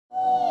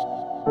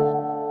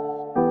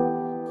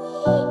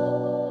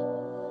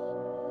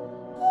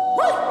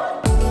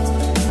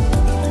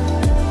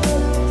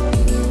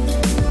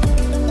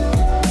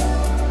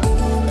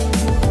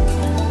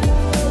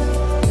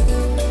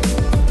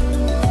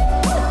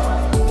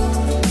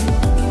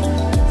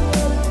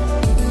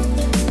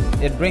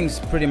it brings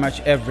pretty much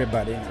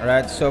everybody,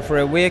 right? So for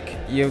a week,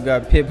 you've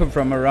got people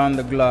from around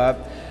the globe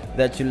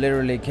that you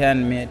literally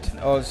can meet.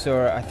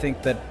 Also, I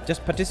think that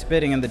just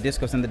participating in the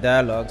discourse and the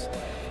dialogues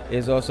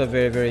is also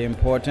very, very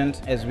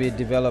important as we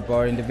develop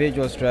our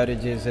individual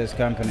strategies as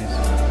companies.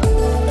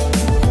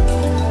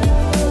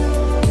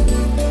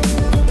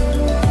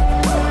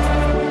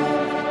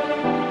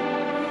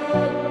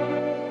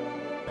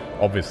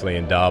 Obviously,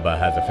 Indaba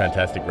has a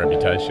fantastic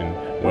reputation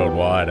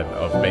worldwide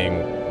of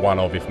being one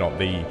of, if not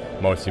the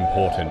most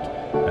important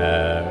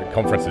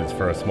conferences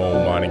for a small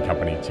mining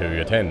company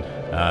to attend.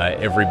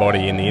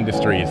 Everybody in the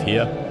industry is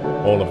here,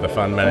 all of the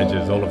fund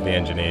managers, all of the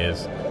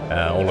engineers,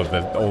 all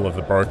of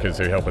the brokers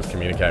who help us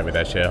communicate with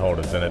our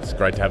shareholders, and it's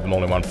great to have them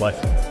all in one place.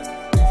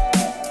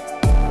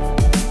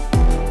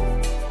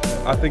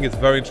 I think it's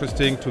very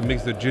interesting to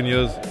mix the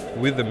juniors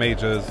with the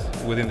majors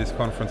within these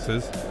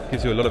conferences. It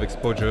gives you a lot of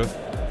exposure.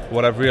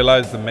 What I've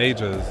realized, the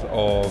majors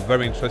are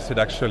very interested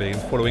actually in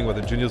following what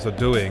the juniors are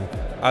doing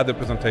at the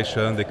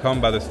presentation. They come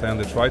by the stand,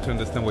 they try to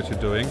understand what you're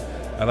doing,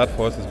 and that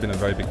for us has been a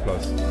very big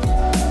plus.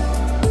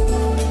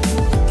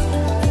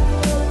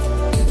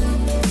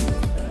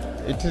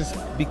 It has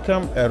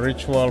become a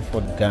ritual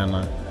for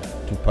Ghana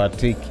to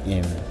partake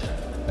in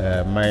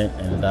Mining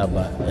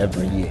Indaba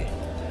every year.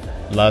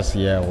 Last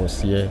year I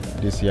was here,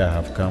 this year I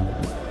have come.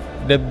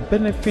 The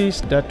benefits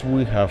that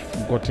we have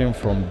gotten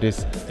from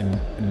this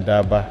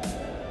Indaba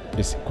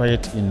is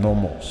quite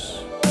enormous.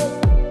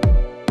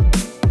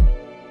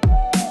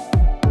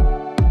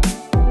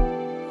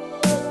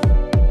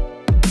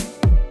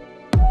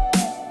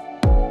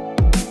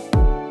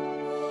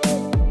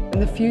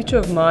 The future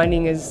of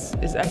mining is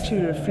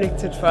actually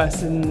reflected for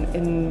us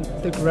in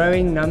the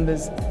growing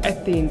numbers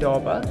at the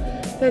Indaba.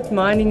 That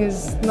mining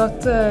is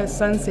not a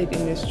sunset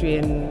industry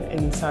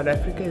in South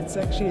Africa, it's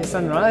actually a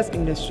sunrise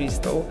industry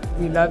still.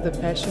 We love the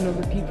passion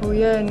of the people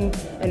here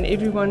and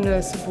everyone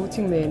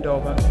supporting the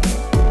Indaba.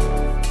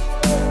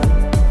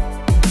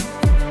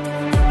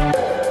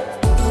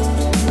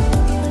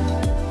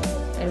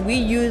 We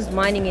use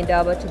Mining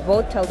Indaba to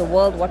both tell the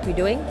world what we're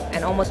doing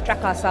and almost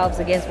track ourselves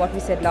against what we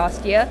said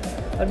last year,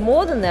 but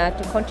more than that,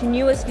 to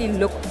continuously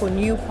look for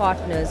new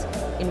partners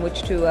in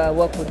which to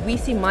work with. We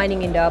see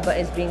Mining Indaba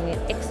as being an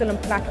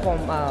excellent platform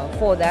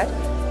for that.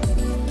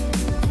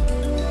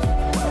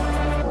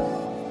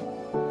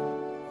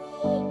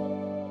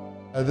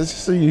 This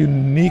is a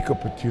unique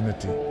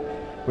opportunity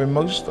where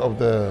most of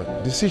the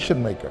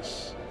decision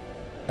makers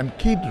and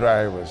key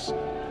drivers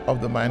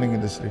of the mining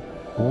industry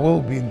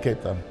will be in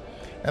Cape Town.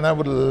 And I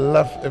would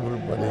love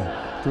everybody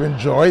to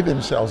enjoy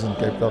themselves in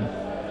Cape Town,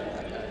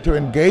 to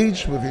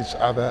engage with each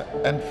other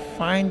and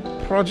find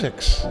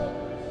projects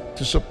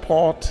to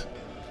support,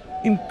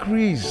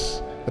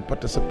 increase the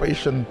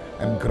participation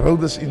and grow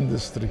this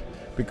industry,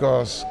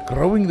 because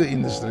growing the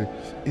industry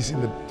is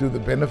to the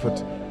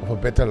benefit of a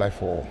better life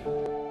for all.